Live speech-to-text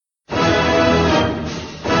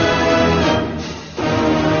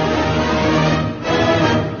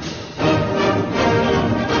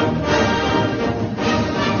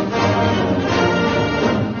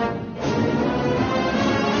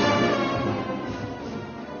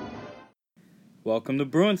Welcome to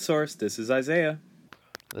Bruin Source. This is Isaiah,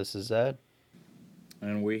 This is Ed.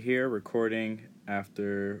 and we're here recording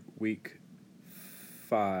after week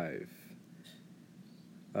 5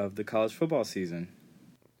 of the college football season.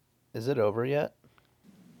 Is it over yet?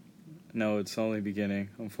 No, it's only beginning,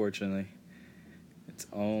 unfortunately. It's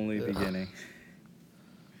only beginning.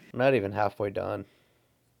 I'm not even halfway done.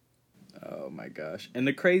 Oh my gosh. And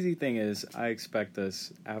the crazy thing is, I expect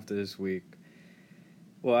us after this week.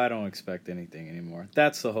 Well, I don't expect anything anymore.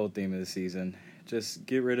 That's the whole theme of the season. Just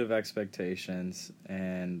get rid of expectations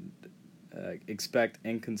and expect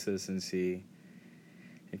inconsistency.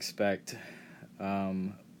 Expect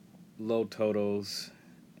low totals,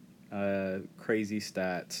 crazy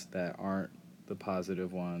stats that aren't the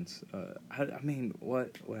positive ones.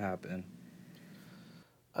 What happened?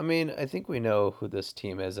 I think we know who this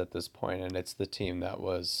team is at this point, and it's the team that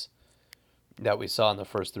we saw in the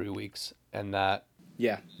first 3 weeks, and that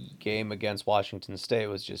Yeah, game against Washington State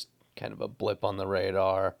was just kind of a blip on the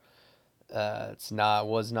radar.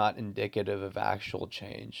 Was not indicative of actual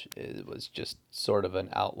change. It was just sort of an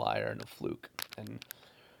outlier and a fluke, and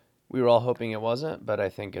we were all hoping it wasn't, but I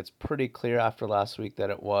think it's pretty clear after last week that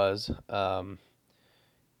it was. And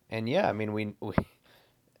yeah,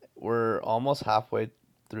 we're almost halfway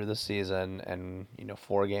through the season, and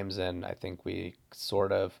 4 games in, I think we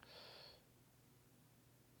sort of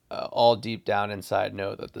all deep down inside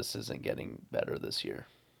know that this isn't getting better this year.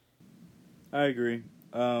 I agree.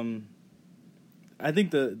 I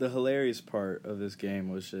think the hilarious part of this game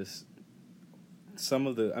was just some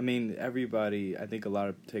of the. Everybody. I think a lot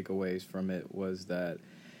of takeaways from it was that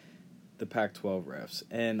the Pac-12 refs,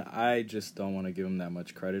 and I just don't want to give them that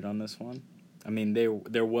much credit on this one.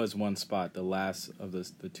 There was one spot, the last of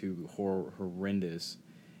the two horrendous,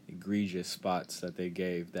 egregious spots that they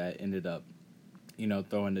gave that ended up,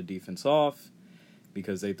 throwing the defense off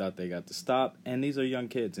because they thought they got the stop. And these are young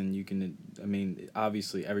kids, and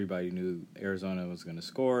obviously everybody knew Arizona was going to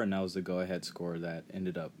score, and that was the go-ahead score that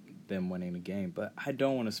ended up them winning the game. But I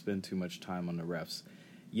don't want to spend too much time on the refs.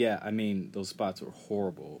 Yeah, those spots were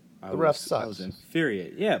horrible. The refs sucked. I was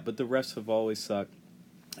infuriated. Yeah, but the refs have always sucked,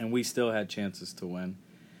 and we still had chances to win.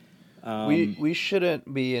 We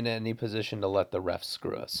shouldn't be in any position to let the refs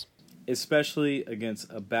screw us. Especially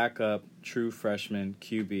against a backup true freshman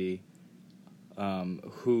QB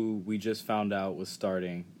who we just found out was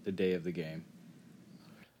starting the day of the game.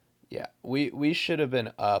 Yeah, we should have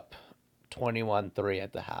been up 21-3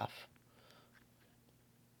 at the half.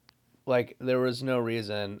 Like, there was no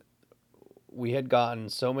reason. We had gotten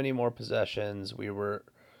so many more possessions. We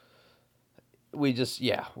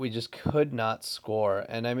just could not score.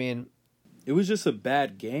 And it was just a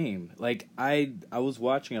bad game. Like I was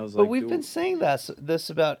watching, I was but like, we've been saying this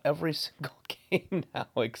about every single game now,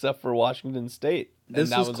 except for Washington State. This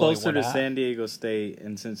was closer to half. San Diego State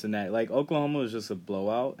and Cincinnati. Like Oklahoma was just a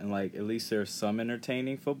blowout, and like at least there's some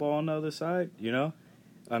entertaining football on the other side. To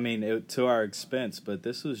our expense, but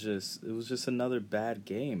it was just another bad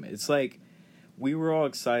game. It's like we were all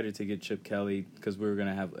excited to get Chip Kelly because we were going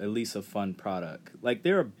to have at least a fun product. Like,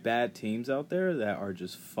 there are bad teams out there that are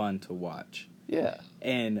just fun to watch. Yeah.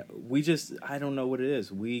 And I don't know what it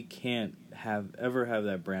is. We can't ever have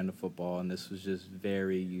that brand of football, and this was just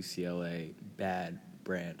very UCLA bad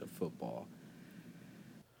brand of football.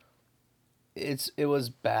 It was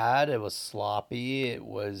bad. It was sloppy. It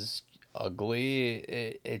was ugly.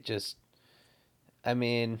 It just,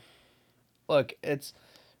 look,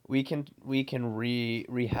 we can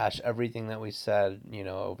rehash everything that we said,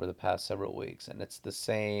 over the past several weeks, and it's the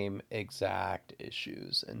same exact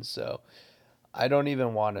issues. And so I don't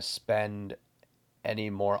even want to spend any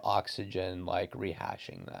more oxygen like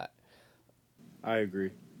rehashing that. I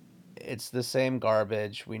agree. It's the same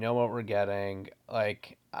garbage. We know what we're getting.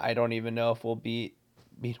 Like, I don't even know if we'll beat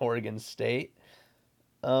Oregon State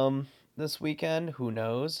this weekend. Who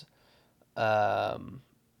knows?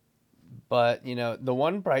 But the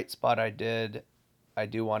one bright spot I do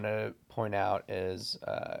want to point out is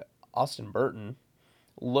Austin Burton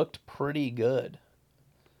looked pretty good.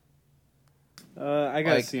 I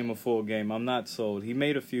gotta see him a full game. I'm not sold. He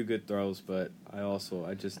made a few good throws, but I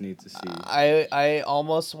just need to see. I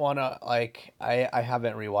almost want to, I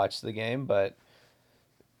haven't rewatched the game, but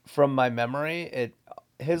from my memory,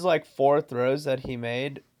 his 4 throws that he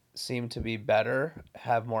made seem to be better,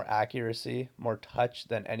 have more accuracy, more touch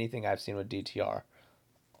than anything I've seen with DTR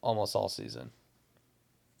almost all season.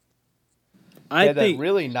 He had that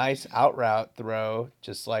really nice out route throw,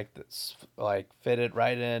 just fitted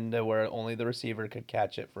right into where only the receiver could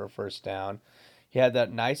catch it for a first down. He had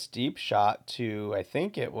that nice deep shot to, I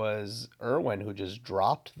think it was Irwin, who just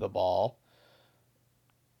dropped the ball.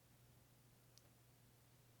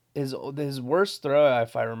 his worst throw,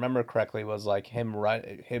 if I remember correctly, was like him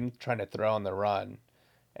trying to throw on the run,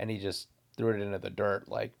 and he just threw it into the dirt.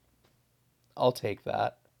 Like, I'll take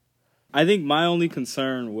that. I think my only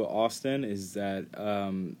concern with Austin is that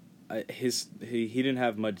he didn't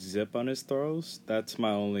have much zip on his throws. That's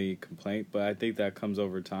my only complaint, but I think that comes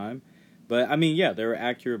over time. But I mean, yeah, they were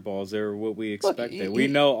accurate balls. They were what we Look, expected. We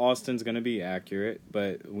know Austin's going to be accurate,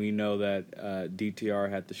 but we know that DTR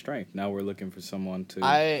had the strength. Now we're looking for someone to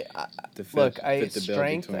look, fit the bill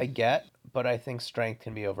strength I between. get, but I think strength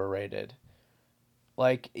can be overrated.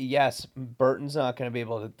 Like, yes, Burton's not going to be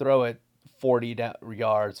able to throw it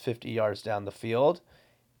yards, 50 yards down the field.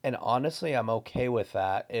 And honestly, I'm okay with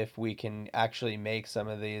that if we can actually make some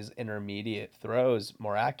of these intermediate throws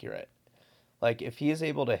more accurate. Like, if he is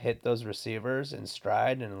able to hit those receivers in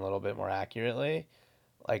stride and a little bit more accurately,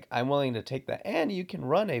 like, I'm willing to take that. And you can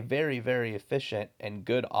run a very, very efficient and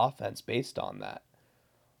good offense based on that.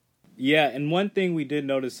 Yeah, and one thing we did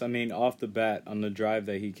notice, I mean, off the bat on the drive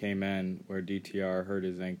that he came in, where DTR hurt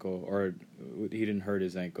his ankle, or he didn't hurt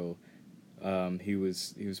his ankle, he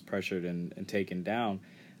was pressured and taken down.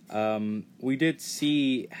 We did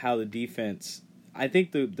see how the defense. I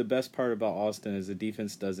think the best part about Austin is the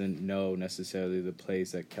defense doesn't know necessarily the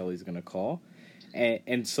plays that Kelly's going to call,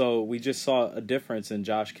 and so we just saw a difference in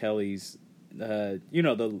Josh Kelly's. The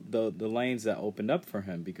lanes that opened up for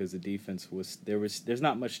him because the defense there's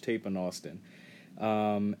not much tape on Austin,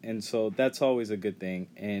 and so that's always a good thing.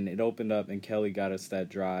 And it opened up, and Kelly got us that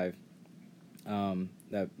drive,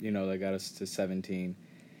 that got us to 17.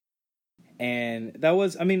 And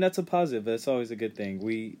that's a positive. That's always a good thing.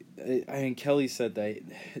 Kelly said that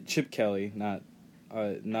Chip Kelly, not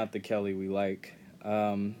the Kelly we like,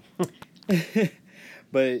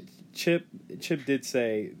 but Chip did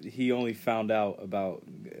say he only found out about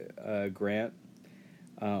Grant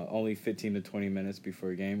only 15 to 20 minutes before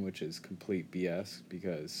a game, which is complete BS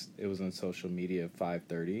because it was on social media at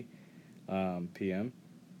 5:30 p.m.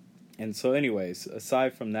 And so, anyways,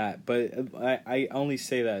 aside from that, but I only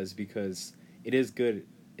say that is because it is good.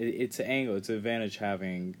 It's an angle. It's an advantage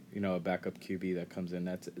having a backup QB that comes in.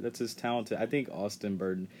 That's as talented. I think Austin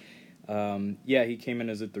Burton. He came in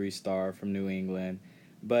as a 3-star from New England,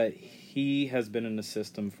 but he has been in the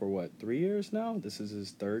system for 3 years now. This is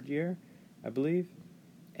his 3rd year, I believe.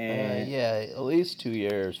 And Yeah, at least 2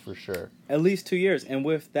 years for sure. at least 2 years. And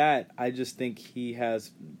with that, I just think he has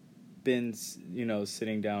been,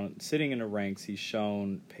 sitting in the ranks. He's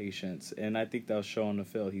shown patience, and I think that'll show on the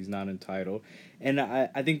field. He's not entitled, and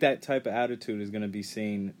I think that type of attitude is going to be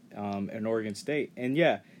seen in Oregon State. And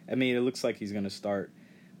it looks like he's going to start,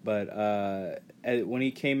 but when he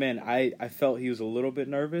came in, I felt he was a little bit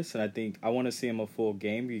nervous, and I think I want to see him a full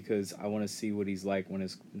game because I want to see what he's like when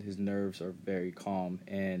his nerves are very calm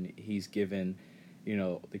and he's given,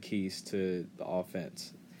 the keys to the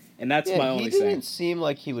offense. And that's my only he saying. didn't seem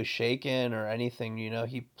like he was shaken or anything.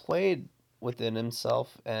 He played within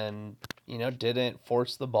himself and didn't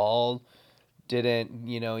force the ball. Didn't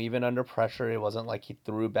even under pressure. It wasn't like he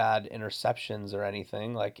threw bad interceptions or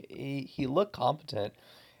anything. Like he looked competent,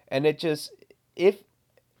 and it just if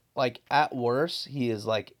like at worst he is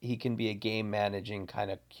like he can be a game managing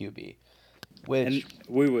kind of QB, And which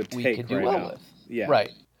we would we take could do right well now. with. Yeah.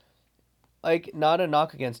 Right. Like not a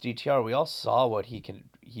knock against DTR. We all saw what he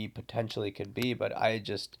potentially could be, but I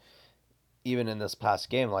just even in this past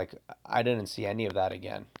game, like I didn't see any of that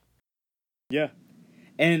again. Yeah.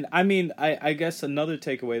 And I guess another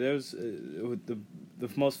takeaway, there was the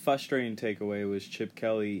most frustrating takeaway was Chip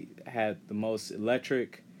Kelly had the most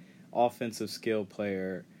electric offensive skill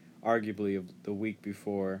player, arguably of the week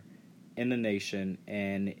before, in the nation,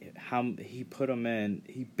 and how he put him in.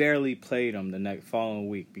 He barely played him the following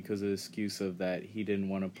week because of the excuse of that he didn't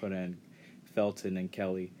want to put in Felton and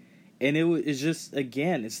Kelly, and it's just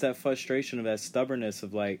again it's that frustration of that stubbornness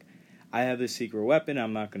of like, I have this secret weapon,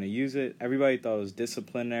 I'm not going to use it. Everybody thought it was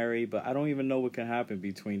disciplinary, but I don't even know what can happen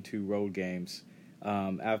between 2 road games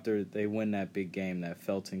after they win that big game that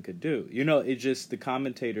Felton could do. It just, the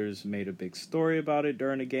commentators made a big story about it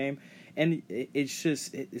during the game, and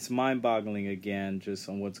it's mind-boggling again just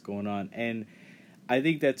on what's going on. And I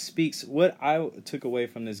think that speaks, what I took away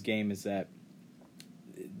from this game is that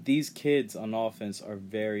these kids on offense are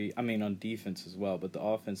on defense as well, but the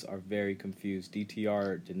offense are very confused.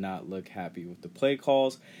 DTR did not look happy with the play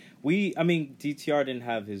calls. DTR didn't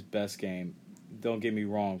have his best game, don't get me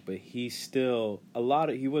wrong, but he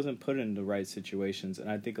wasn't put in the right situations, and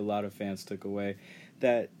I think a lot of fans took away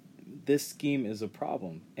that this scheme is a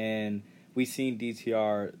problem. And we seen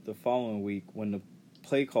DTR the following week when the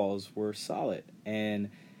play calls were solid, and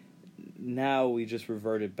now we just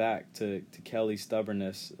reverted back to Kelly's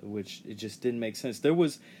stubbornness, which it just didn't make sense. There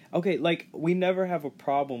was, okay, like, we never have a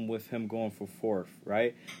problem with him going for fourth,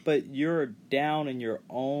 right? But you're down in you're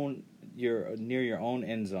near your own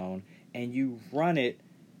end zone, and you run it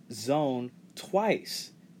zone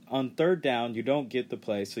twice. On third down, you don't get the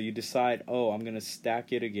play, so you decide, oh, I'm going to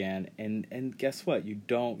stack it again, and guess what? You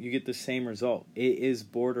get the same result. It is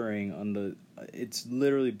it's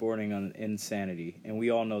literally bordering on insanity, and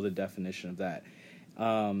we all know the definition of that.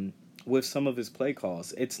 With some of his play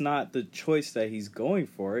calls, it's not the choice that he's going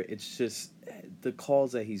for, it's just the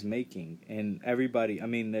calls that he's making, and everybody, I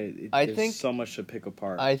mean, there's so much to pick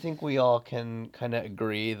apart. I think we all can kind of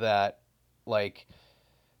agree that, like,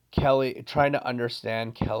 Kelly, trying to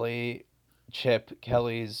understand Chip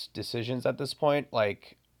Kelly's decisions at this point,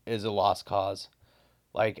 like, is a lost cause.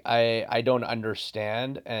 Like, I don't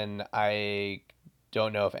understand, and I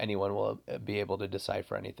don't know if anyone will be able to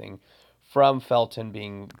decipher anything from Felton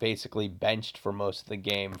being basically benched for most of the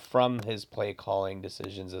game, from his play calling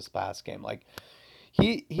decisions this past game. Like,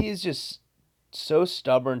 he's just so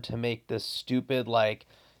stubborn to make this stupid, like,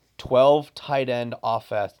 12 tight end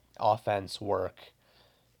offense work,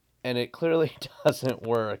 and it clearly doesn't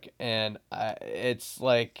work, and it's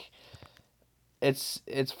like,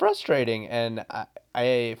 it's frustrating, and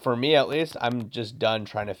I for me at least, I'm just done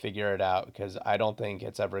trying to figure it out, because I don't think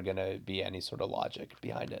it's ever going to be any sort of logic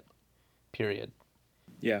behind it, period.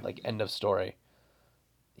 Yeah. Like, end of story.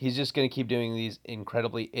 He's just going to keep doing these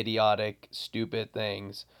incredibly idiotic, stupid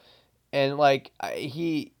things, and, like,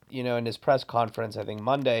 he, in his press conference, I think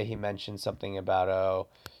Monday, he mentioned something about,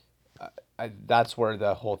 that's where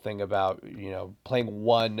the whole thing about, playing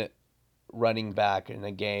one running back in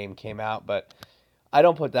a game came out, but I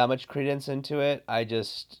don't put that much credence into it.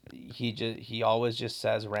 He always just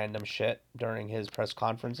says random shit during his press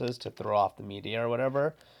conferences to throw off the media or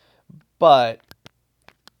whatever. But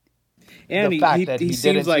and the fact that he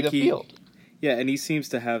didn't see the field. Yeah, and he seems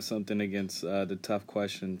to have something against the tough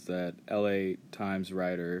questions that LA Times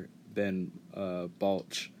writer Ben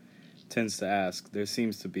Balch tends to ask. There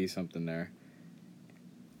seems to be something there.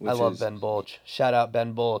 I love Ben Balch. Shout out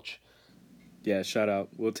Ben Balch. Yeah, shout out.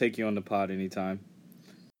 We'll take you on the pod anytime.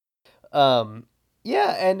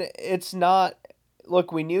 Yeah, and it's not...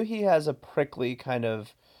 Look, we knew he has a prickly kind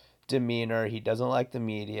of demeanor. He doesn't like the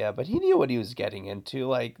media, but he knew what he was getting into.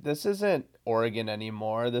 Like, this isn't Oregon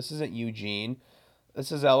anymore. This isn't Eugene.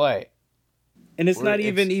 This is LA. And he's not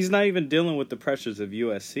even dealing with the pressures of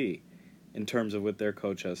USC in terms of what their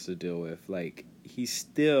coach has to deal with. Like, he's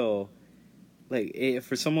still... Like,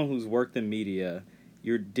 for someone who's worked in media,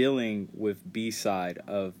 you're dealing with B-side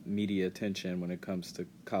of media attention when it comes to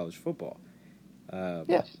college football.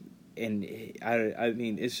 Yeah. And I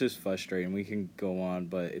mean, it's just frustrating. We can go on,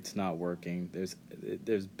 but it's not working.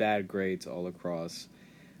 There's bad grades all across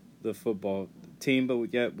the football team,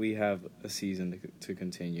 but yet we have a season to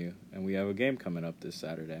continue, and we have a game coming up this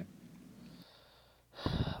Saturday.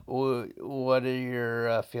 What are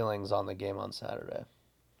your feelings on the game on Saturday?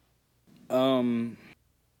 You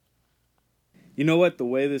know what? The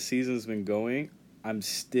way the season's been going, I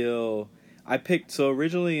picked, so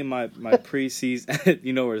originally in my preseason,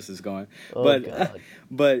 you know where this is going,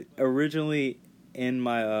 but originally in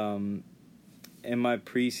my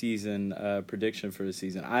preseason prediction for the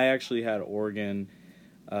season, I actually had Oregon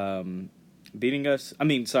beating us.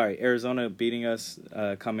 Arizona beating us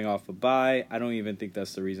coming off a bye. I don't even think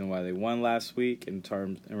that's the reason why they won last week in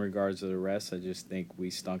regards to the rest. I just think we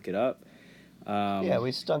stunk it up.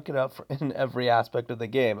 We stunk it up in every aspect of the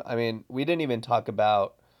game. I mean, we didn't even talk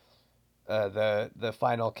about the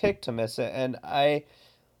final kick to miss it, and I'm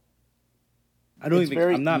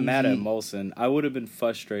not mad at Molson. I would have been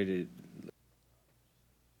frustrated.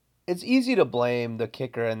 It's easy to blame the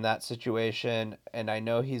kicker in that situation, and I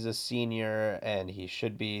know he's a senior and he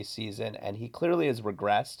should be seasoned, and he clearly has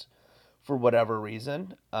regressed for whatever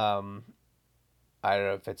reason. I don't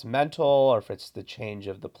know if it's mental or if it's the change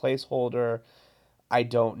of the placeholder. I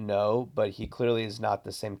don't know, but he clearly is not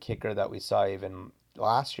the same kicker that we saw even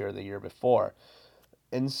last year or the year before.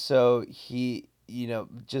 And so he,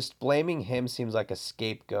 just blaming him seems like a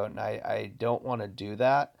scapegoat, and I don't want to do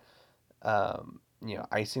that.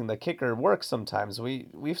 Icing the kicker works sometimes.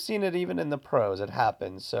 We've seen it even in the pros. It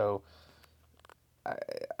happens. So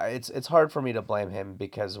it's hard for me to blame him,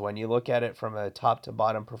 because when you look at it from a top to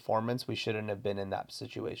bottom performance, we shouldn't have been in that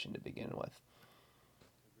situation to begin with.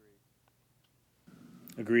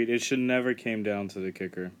 Agreed. It should never came down to the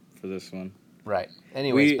kicker for this one. Right.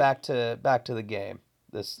 Anyways, back to the game.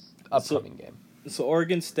 This upcoming game. So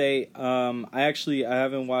Oregon State, I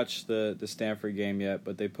haven't watched the Stanford game yet,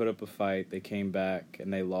 but they put up a fight. They came back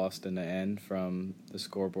and they lost in the end from the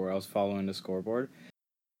scoreboard. I was following the scoreboard,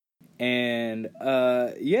 and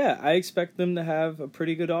yeah, I expect them to have a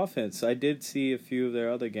pretty good offense. I did see a few of their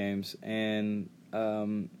other games, and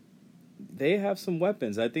they have some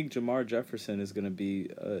weapons. I think Jamar Jefferson is going to be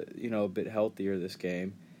a bit healthier this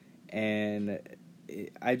game, and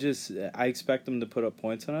I expect them to put up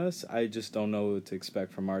points on us. I just don't know what to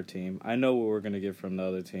expect from our team. I know what we're going to get from the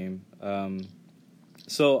other team.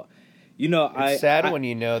 So, It's sad when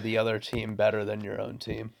you know the other team better than your own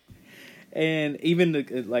team. And even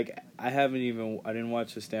I didn't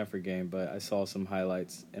watch the Stanford game, but I saw some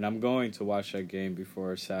highlights, and I'm going to watch that game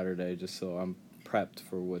before Saturday just so I'm prepped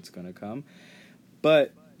for what's going to come.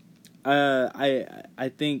 But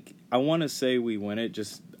I think I want to say we win it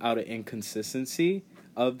just out of inconsistency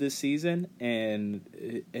of this season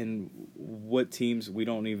and what teams we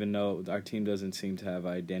don't even know. Our team doesn't seem to have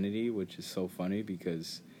identity, which is so funny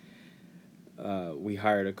because we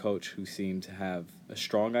hired a coach who seemed to have a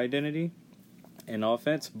strong identity in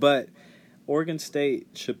offense. But Oregon State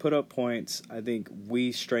should put up points. I think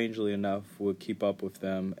we, strangely enough, will keep up with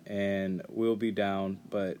them, and we'll be down,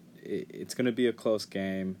 but it's going to be a close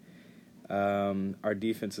game. Our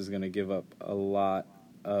defense is going to give up a lot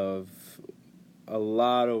of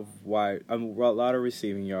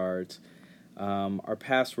receiving yards. Our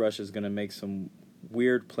pass rush is going to make some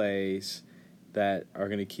weird plays that are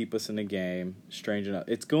going to keep us in the game. Strange enough,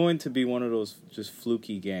 it's going to be one of those just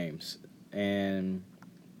fluky games, and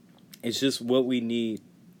it's just what we need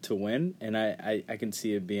to win. And I can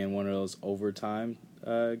see it being one of those overtime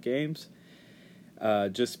games,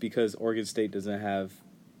 just because Oregon State doesn't have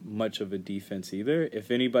much of a defense either. If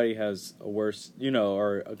anybody has a worse,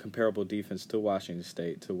 or a comparable defense to Washington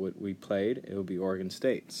State, to what we played, it would be Oregon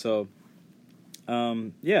State. So,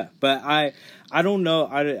 yeah, but I don't know.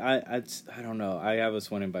 I don't know. I have us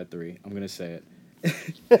winning by 3. I'm gonna say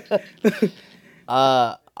it.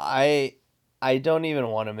 I don't even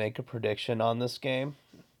want to make a prediction on this game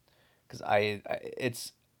because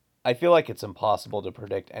I feel like it's impossible to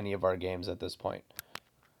predict any of our games at this point.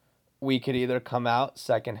 We could either come out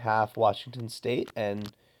second half Washington State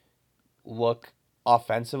and look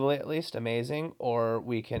offensively at least amazing, or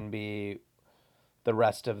we can be the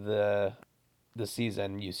rest of the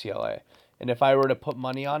season UCLA. And if I were to put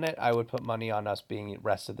money on it, I would put money on us being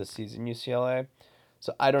rest of the season UCLA.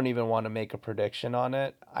 So I don't even want to make a prediction on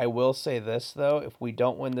it. I will say this though, if we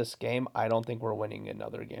don't win this game, I don't think we're winning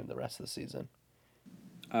another game the rest of the season.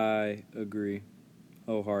 I agree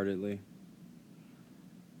wholeheartedly.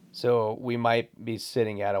 So we might be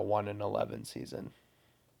sitting at a 1-11 season.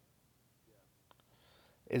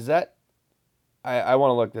 Is that I want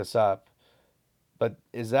to look this up, but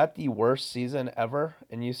is that the worst season ever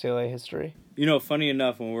in UCLA history? Funny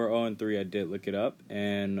enough, when we were 0-3, I did look it up,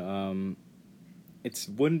 and it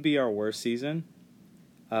wouldn't be our worst season,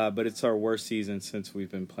 but it's our worst season since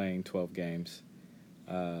we've been playing 12 games.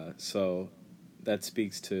 So that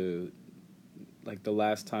speaks to, the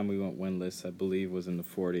last time we went winless, I believe, was in the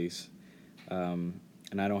 40s. And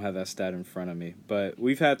I don't have that stat in front of me. But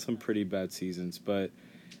we've had some pretty bad seasons. But,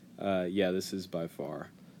 yeah, this is by far.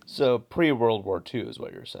 So pre-World War II is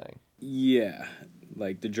what you're saying? Yeah.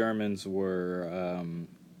 The Germans were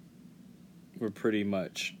pretty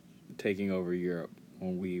much taking over Europe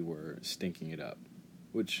when we were stinking it up.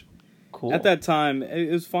 Which, cool. At that time,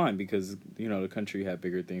 it was fine because, the country had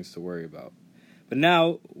bigger things to worry about. But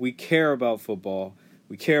now we care about football.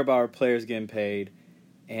 We care about our players getting paid,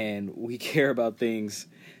 and we care about things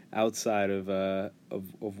outside of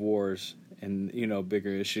wars and bigger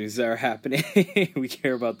issues that are happening. We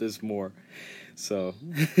care about this more. So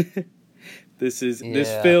this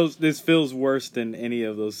feels worse than any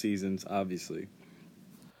of those seasons, obviously.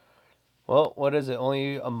 Well, what is it?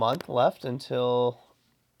 Only a month left until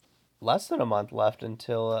less than a month left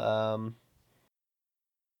until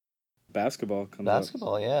basketball comes up.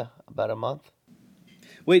 Basketball, yeah. About a month.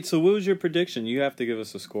 Wait, so what was your prediction? You have to give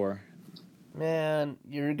us a score. Man,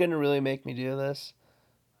 you're going to really make me do this?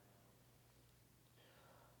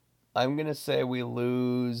 I'm going to say we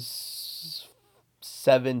lose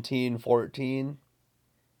 17-14.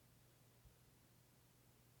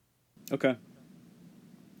 Okay.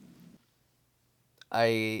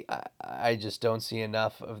 I just don't see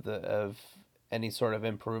enough of any sort of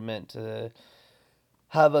improvement to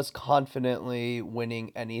have us confidently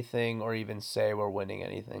winning anything or even say we're winning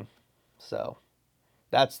anything. So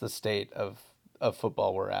that's the state of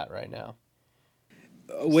football we're at right now.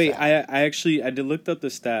 Wait, Sad. I actually I did looked up the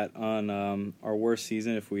stat on our worst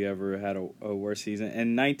season if we ever had a worst season.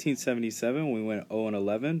 In 1977, we went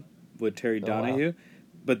 0-11 with Terry Oh wow. Donahue,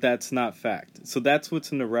 but that's not fact. So that's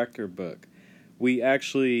what's in the record book. We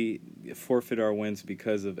actually forfeit our wins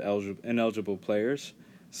because of ineligible players.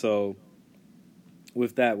 So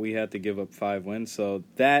with that, we had to give up 5 wins. So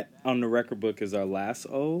that on the record book is our last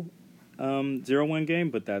 0-1 game,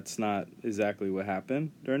 but that's not exactly what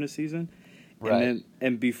happened during the season. Right.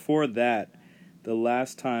 And before that, the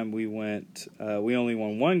last time we went, we only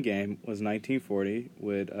won one game was 1940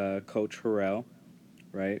 with Coach Harrell,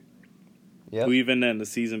 right? Who Yep. even then the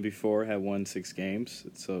season before had won 6 games,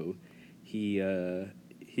 so he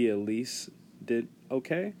at least did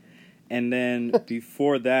okay. And then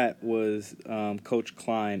before that was Coach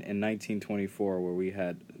Klein in 1924, where we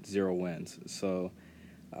had 0 wins. So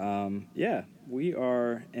yeah, we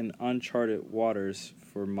are in uncharted waters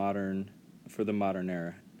for the modern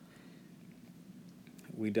era.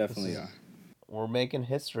 We This definitely is are. we're making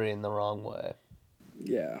history in the wrong way.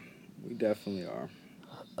 Yeah, we definitely are.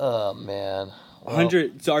 Oh man. Well,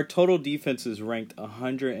 100. So our total defense is ranked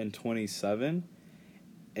 127,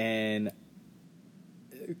 and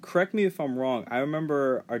correct me if I'm wrong. I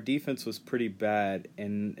remember our defense was pretty bad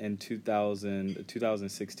in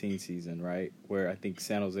 2016 season, right? Where I think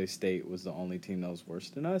San Jose State was the only team that was worse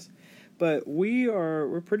than us. But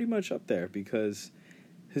we're pretty much up there because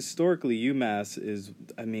historically UMass is,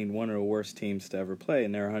 I mean, one of the worst teams to ever play,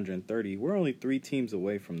 and they're 130. We're only 3 teams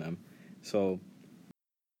away from them. So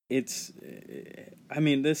it's, I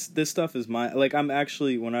mean, this stuff is like, I'm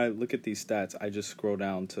actually, when I look at these stats, I just scroll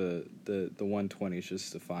down to the 120s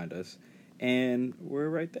just to find us, and we're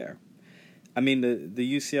right there. I mean,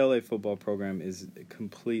 the UCLA football program is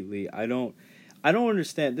completely, I don't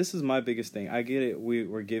understand. This is my biggest thing. I get it.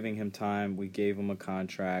 We're giving him time. We gave him a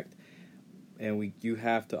contract, and you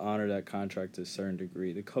have to honor that contract to a certain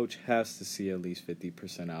degree. The coach has to see at least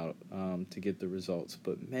 50% out to get the results.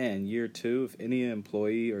 But man, year 2, if any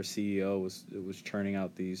employee or CEO was churning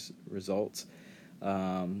out these results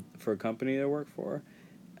for a company they work for,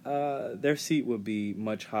 their seat would be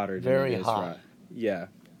much hotter than it very is hot. right. Yeah,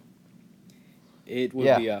 it would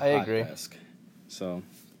Yeah, be a I hot agree. desk. So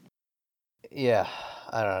Yeah,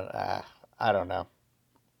 I don't. I don't know.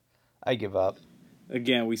 I give up.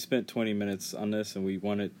 again, we spent 20 minutes on this, and we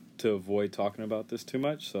wanted to avoid talking about this too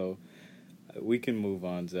much. So we can move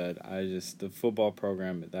on, Zed. The football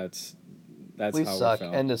program. That's We how we're suck.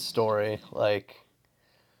 feeling. End of story. Like,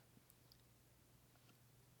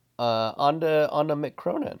 on to Mick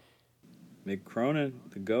Cronin. Mick Cronin,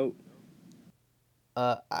 the goat.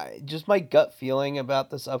 I just my gut feeling about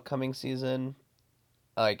this upcoming season,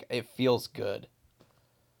 like it feels good.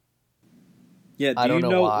 Yeah. I Do don't you know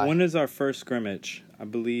know why. when is our first scrimmage? I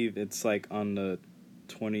believe it's like on the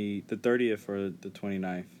 30th or the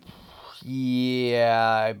 29th.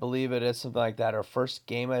 Yeah, I believe it is something like that. Our first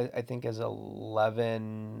game, I think, is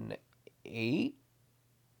 11-8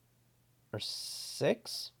 or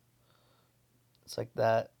 6. It's like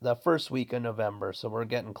that the first week of November, so we're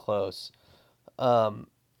getting close. Um,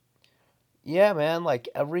 yeah, man, like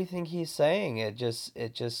everything he's saying, it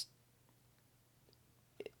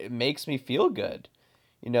makes me feel good.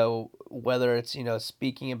 Whether it's,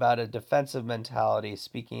 speaking about a defensive mentality,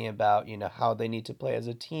 speaking about, how they need to play as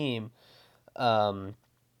a team, um,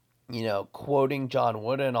 quoting John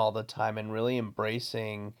Wooden all the time and really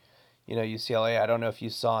embracing, UCLA. I don't know if you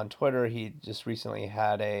saw on Twitter, he just recently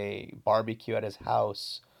had a barbecue at his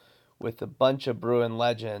house with a bunch of Bruin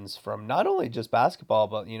legends from not only just basketball,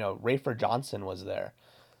 but, Rafer Johnson was there.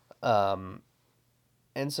 Um,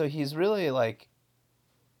 and so he's really like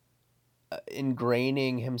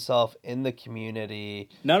ingraining himself in the community,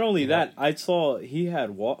 Not only you know. that, I saw he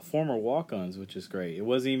had former walk-ons, which is great. It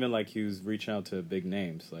wasn't even like he was reaching out to big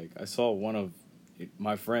names. Like I saw one of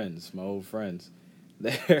my old friends,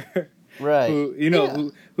 there, Right. who Yeah.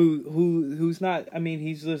 who's not. I mean,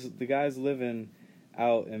 he's just the guy's living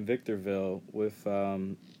out in Victorville with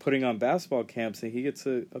putting on basketball camps, and he gets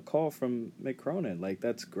a call from Mick Cronin. Like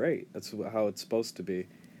that's great. That's how it's supposed to be.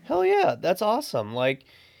 Hell yeah, that's awesome. Like,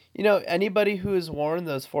 anybody who has worn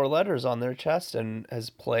those 4 letters on their chest and has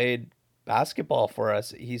played basketball for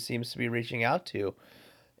us, he seems to be reaching out to.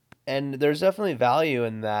 And there's definitely value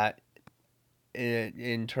in that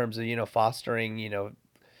in terms of, fostering,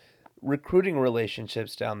 recruiting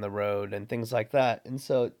relationships down the road and things like that. And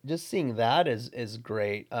so just seeing that is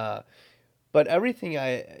great. But everything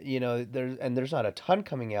there's not a ton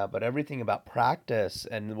coming out, but everything about practice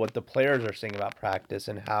and what the players are saying about practice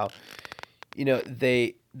and how,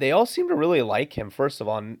 they all seem to really like him. First of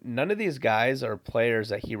all, none of these guys are players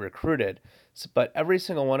that he recruited. But every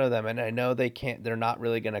single one of them, and I know they're not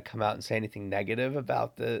really going to come out and say anything negative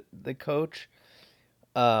about the coach.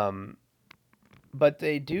 Um, but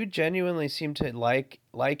they do genuinely seem to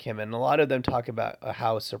like him, and a lot of them talk about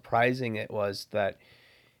how surprising it was that,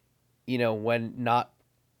 when not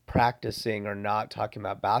practicing or not talking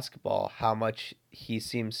about basketball, how much he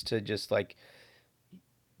seems to just like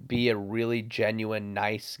be a really genuine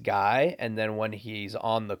nice guy, and then when he's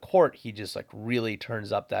on the court he just like really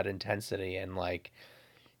turns up that intensity, and like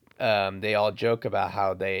they all joke about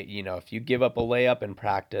how they, if you give up a layup in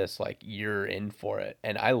practice, like you're in for it.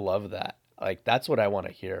 And I love that. Like, that's what I want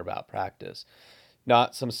to hear about practice.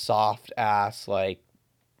 Not some soft ass, like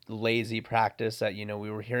lazy practice that, we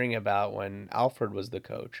were hearing about when Alfred was the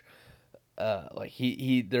coach. Like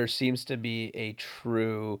there seems to be a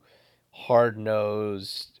true hard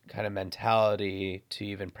nosed kind of mentality to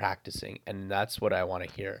even practicing. And that's what I want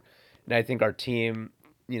to hear. And I think our team,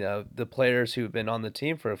 the players who've been on the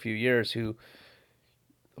team for a few years, who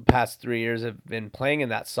the past 3 years have been playing in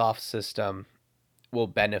that soft system, will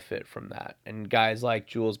benefit from that. And guys like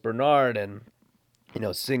Jules Bernard and,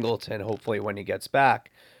 Singleton, hopefully when he gets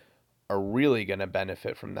back, are really going to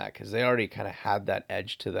benefit from that because they already kind of had that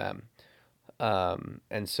edge to them.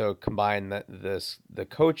 And so combine the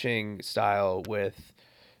coaching style with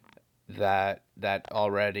that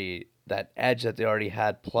edge that they already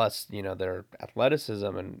had, plus their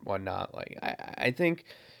athleticism and whatnot. Like I think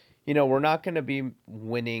we're not going to be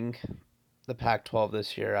winning the Pac-12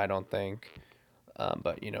 this year, I don't think.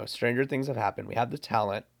 But stranger things have happened. We have the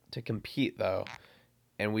talent to compete though,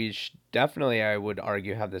 and we definitely, I would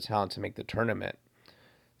argue, have the talent to make the tournament.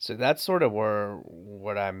 So that's sort of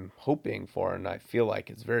what I'm hoping for, and I feel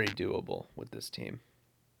like it's very doable with this team.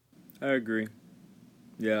 I agree.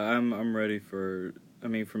 Yeah, I'm ready for. I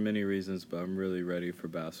mean, for many reasons, but I'm really ready for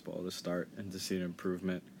basketball to start and to see an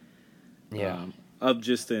improvement. Yeah. Of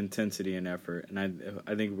just the intensity and effort, and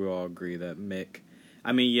I think we all agree that Mick.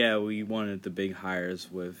 I mean, yeah, we wanted the big hires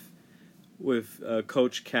with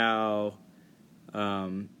Coach Cal,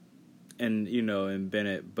 and and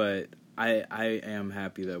Bennett, but I am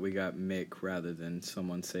happy that we got Mick rather than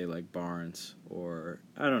someone say like Barnes, or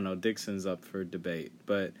I don't know, Dixon's up for debate,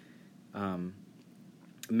 but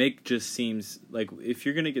Mick just seems like if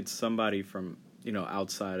you're gonna get somebody from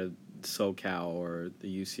outside of SoCal or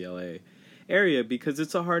the UCLA area, because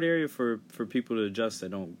it's a hard area for people to adjust that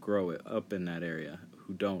don't grow it up in that area,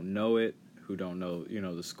 who don't know it, who don't know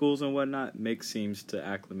the schools and whatnot. Mick seems to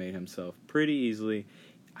acclimate himself pretty easily.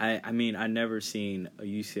 I mean, I never seen a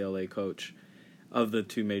UCLA coach of the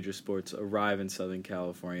two major sports arrive in Southern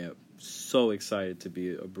California so excited to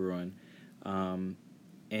be a Bruin.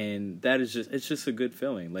 And that is it's just a good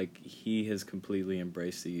feeling. Like, he has completely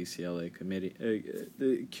embraced the UCLA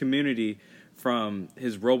the community, from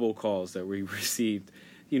his robocalls that we received,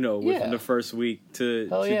 within the first week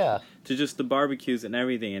to just the barbecues and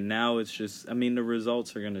everything. And now it's just, I mean, the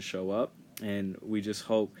results are going to show up, and we just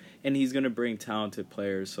hope. And he's going to bring talented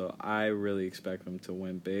players, so I really expect him to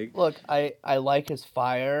win big. Look, I like his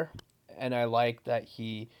fire, and I like that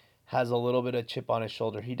he has a little bit of chip on his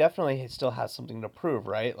shoulder. He definitely still has something to prove,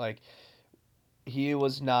 right? Like, he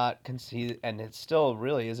was not conceded, and it still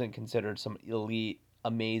really isn't considered some elite,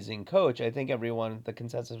 amazing coach. I think the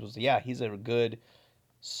consensus was, yeah, he's a good,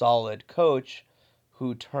 solid coach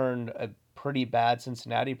who turned a pretty bad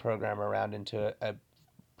Cincinnati program around into a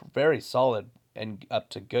very solid and up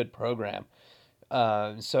to good program.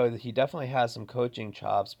 So he definitely has some coaching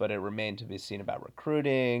chops, but it remained to be seen about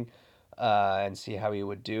recruiting, and see how he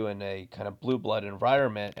would do in a kind of blue blood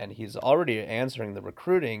environment. And he's already answering the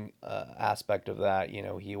recruiting aspect of that.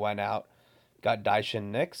 He went out, got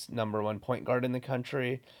Daishin Nix, number one point guard in the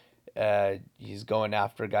country. He's going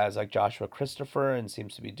after guys like Joshua Christopher and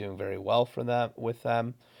seems to be doing very well with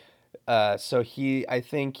them. So I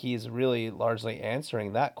think he's really largely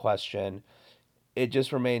answering that question. It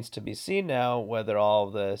just remains to be seen now whether all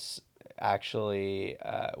of this actually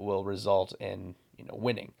will result in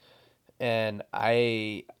winning. And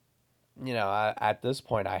at this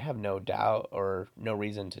point, I have no doubt or no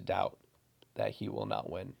reason to doubt that he will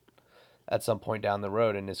not win at some point down the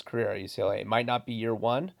road in his career at UCLA. It might not be year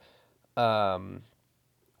one. We're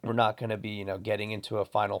not going to be, getting into a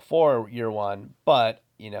Final Four year one, but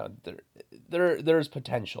there's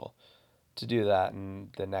potential to do that in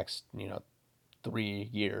the next 3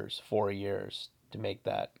 years, 4 years, to make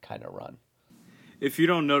that kind of run. If you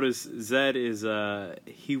don't notice, Zed is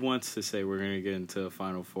he wants to say we're going to get into a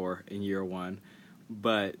Final Four in year one,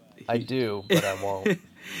 but I do, but I won't.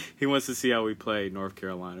 He wants to see how we play North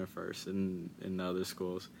Carolina first and the other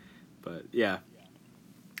schools. But yeah.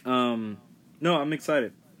 No, I'm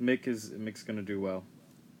excited. Mick's gonna do well.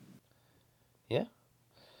 Yeah,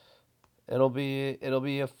 it'll be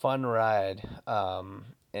a fun ride.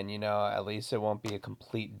 And at least it won't be a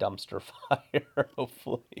complete dumpster fire,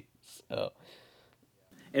 hopefully. So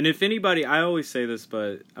And if anybody, I always say this,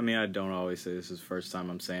 but I mean, I don't always say this. Is the first time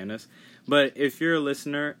I'm saying this. But if you're a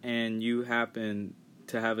listener and you happen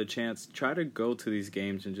to have a chance, try to go to these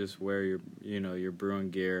games and just wear your Bruin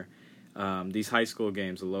gear. These high school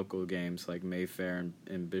games, the local games like Mayfair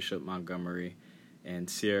and Bishop Montgomery and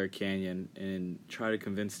Sierra Canyon, and try to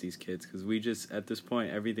convince these kids, because we just, at this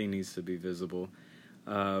point, everything needs to be visible.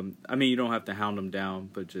 I mean, you don't have to hound them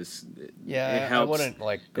down, but just it helps. I wouldn't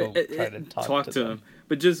go try to talk to them.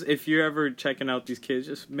 But just if you're ever checking out these kids,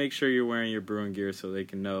 just make sure you're wearing your Bruin gear so they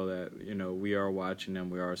can know that we are watching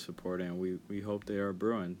them, we are supporting, and we hope they are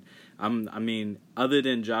Bruin. I mean, other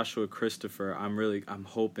than Joshua Christopher, I'm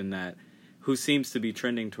hoping that, who seems to be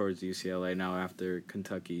trending towards UCLA now after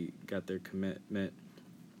Kentucky got their commitment.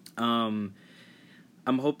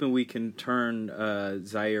 I'm hoping we can turn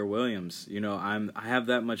Zaire Williams. I have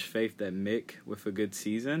that much faith that Mick, with a good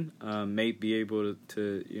season, may be able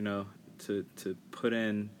to put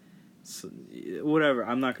in whatever.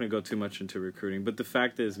 I'm not going to go too much into recruiting, but the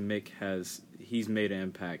fact is he's made an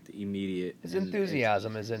impact immediate. His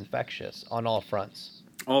enthusiasm is infectious on all fronts.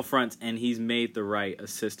 All fronts, and he's made the right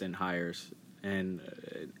assistant hires, and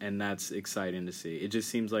that's exciting to see. It just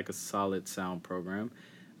seems like a solid, sound program.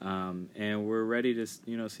 And we're ready to,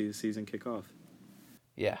 see the season kick off.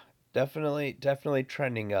 Yeah, definitely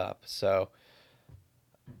trending up. So,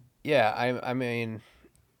 yeah, I mean,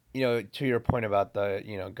 to your point about the,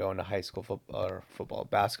 going to high school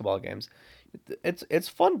basketball games, it's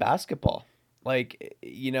fun basketball.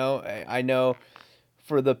 I know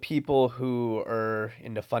for the people who are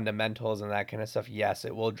into fundamentals and that kind of stuff, yes,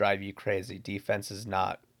 it will drive you crazy. Defense is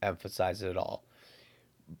not emphasized at all.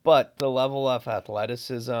 But the level of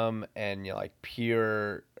athleticism and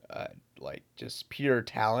pure, just pure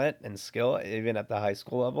talent and skill, even at the high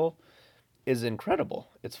school level, is incredible.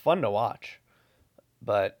 It's fun to watch,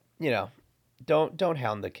 but don't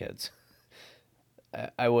hound the kids.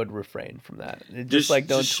 I would refrain from that. Just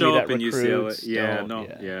don't tweet at recruits.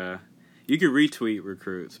 Yeah. You can retweet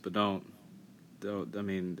recruits, but don't. I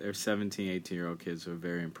mean, they're 17, 18-year-old kids who are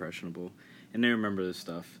very impressionable, and they remember this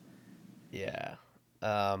stuff. Yeah.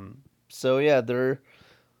 So yeah,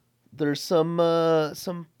 there's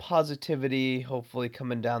some positivity hopefully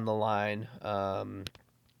coming down the line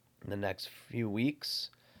in the next few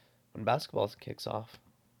weeks when basketball kicks off.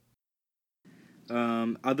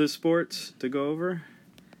 Other sports to go over?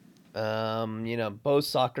 Both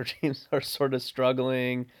soccer teams are sort of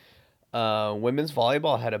struggling. Women's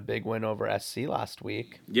volleyball had a big win over SC last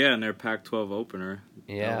week. Yeah, and their Pac-12 opener.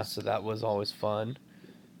 Yeah, so that was always fun.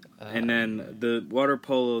 And then the water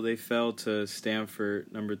polo, they fell to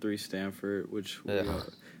Stanford, number 3 Stanford, which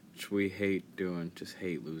we hate doing. Just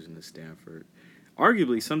hate losing to Stanford.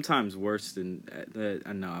 Arguably, sometimes worse than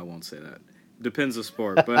no, I won't say that. Depends the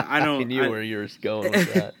sport, but I don't. I knew where you were going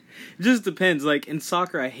with that. It just depends. Like in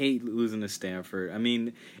soccer, I hate losing to Stanford. I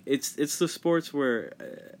mean, it's the sports where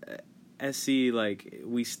SC,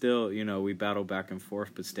 we still we battle back and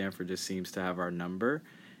forth, but Stanford just seems to have our number.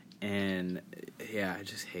 And yeah, I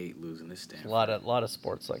just hate losing to Stanford. A lot of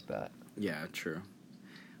sports like that. Yeah, true.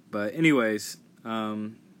 But anyways,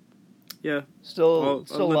 yeah. Still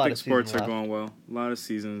Olympic a lot of sports left. Are going well. A lot of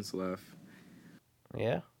seasons left.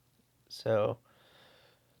 Yeah. So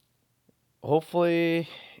hopefully,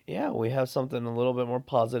 yeah, we have something a little bit more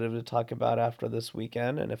positive to talk about after this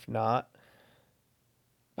weekend, and if not,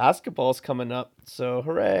 basketball's coming up. So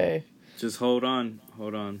hooray! Just hold on.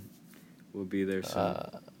 We'll be there soon.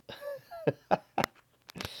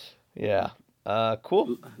 Yeah.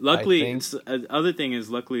 Cool. Luckily, other thing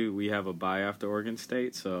is, luckily we have a bye after Oregon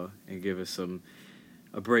State, so and give us a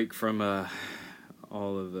break from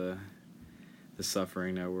all of the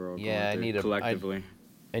suffering that we're all going through collectively.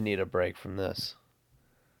 I need a break from this.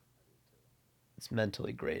 It's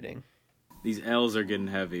mentally grating. These L's are getting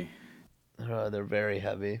heavy. They're very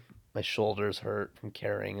heavy. My shoulders hurt from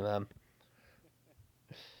carrying them.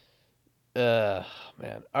 Man.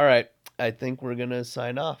 All right. I think we're going to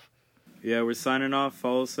sign off. Yeah, we're signing off.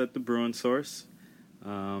 Follow us at the Bruin Source.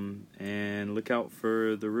 And look out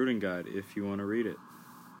for the Rooting Guide if you want to read it.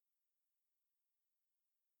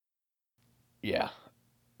 Yeah.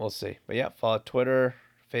 We'll see. But yeah, follow Twitter,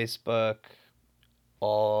 Facebook,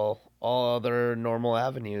 all other normal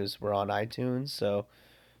avenues. We're on iTunes, so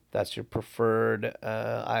that's your preferred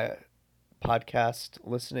podcast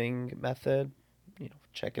listening method.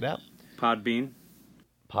 Check it out. Podbean,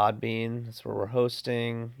 that's where we're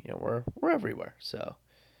hosting. We're everywhere. So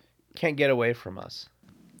can't get away from us.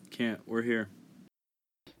 Can't. We're here.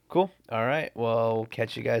 Cool. All right. Well, we'll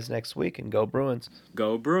catch you guys next week, and go Bruins.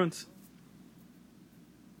 Go Bruins.